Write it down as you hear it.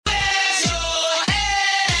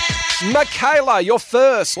Michaela, you're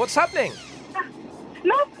first. What's happening?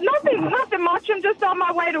 Nothing much. I'm just on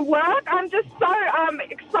my way to work. I'm just so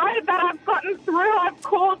excited that I've gotten through. I've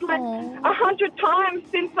called like 100 times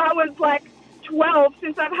since I was like 12,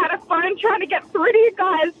 since I've had a phone trying to get through to you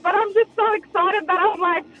guys. But I'm just so excited that I'm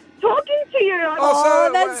like talking to you. Oh,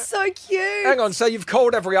 that's so cute. Hang on, so you've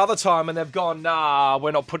called every other time and they've gone, nah,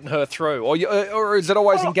 we're not putting her through. Or is it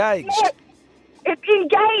always engaged? No, it's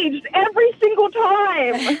engaged every single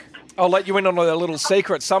time. I'll let you in on a little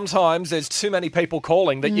secret. Sometimes there's too many people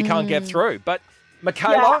calling that you can't get through. But,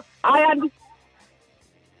 Michaela? Yeah,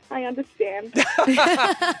 I understand.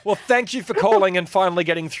 Well, thank you for calling and finally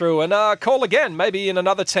getting through. And call again. Maybe in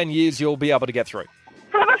another 10 years you'll be able to get through.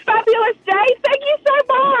 Have a fabulous day. Thank you so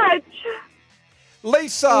much.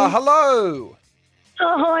 Lisa, hello.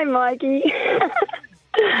 Oh, hi, Mikey.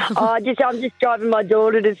 I'm just driving my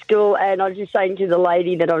daughter to school, and I was just saying to the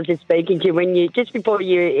lady that I was just speaking to, just before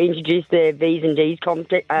you introduced the V's and D's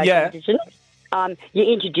competition, you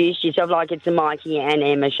introduced yourself like it's a Mikey and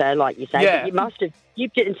Emma show, like you say. Yeah. But you must have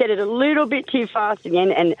yipped it and said it a little bit too fast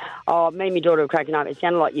again, and me and my daughter were cracking up. It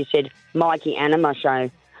sounded like you said Mikey and Emma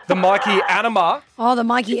show. The Mikey Anima. Oh, the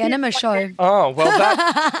Mikey Enema show. Oh, well,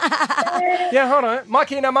 that... Yeah, hold on.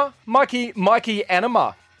 Mikey and Emma. Mikey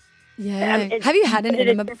Anima. Yeah. Have you had an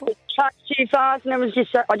enema before? It cut too fast, and it was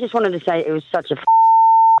just. I just wanted to say it was such a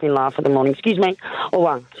laugh for the morning. Excuse me. It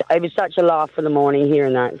was such a laugh for the morning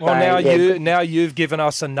hearing that. So, Well, now you've given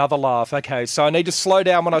us another laugh. Okay, so I need to slow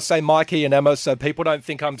down when I say Mikey and Emma, so people don't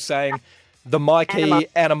think I'm saying the Mikey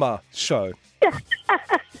Anima show.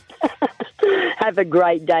 Have a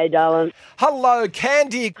great day, darling. Hello,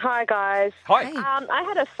 Candy. Hi, guys. Hi. I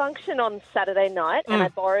had a function on Saturday night and I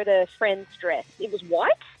borrowed a friend's dress. It was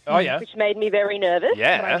white, Oh, yeah. which made me very nervous.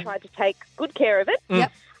 Yeah. But I tried to take good care of it.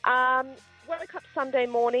 Yep. Woke up Sunday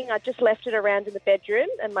morning. I just left it around in the bedroom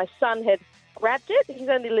and my son had grabbed it. He's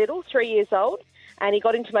only little, 3 years old. And he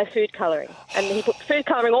got into my food colouring. And he put food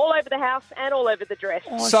colouring all over the house and all over the dress.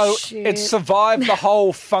 So shit. it survived the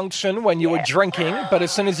whole function when you were drinking, but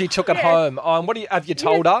as soon as you took it home, have you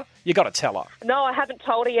told her? You got to tell her. No, I haven't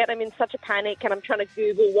told her yet. I'm in such a panic and I'm trying to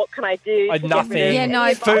Google what can I do. to get Nothing. rid of Yeah,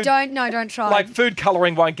 it. no, don't try. Like food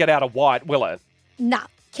colouring won't get out of white, will it? Nah.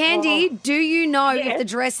 Candy, do you know if the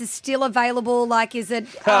dress is still available? Like, is it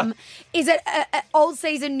old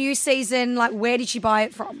season, new season? Like, where did she buy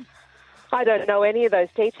it from? I don't know any of those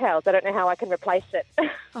details. I don't know how I can replace it.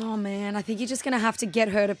 Oh, man, I think you're just going to have to get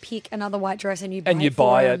her to pick another white dress and you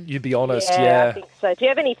buy it. You be honest, I think so. Do you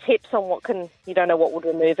have any tips on you don't know what would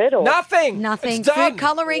remove it? Or Nothing. Nothing. It's done. Food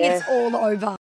colouring, it's all over.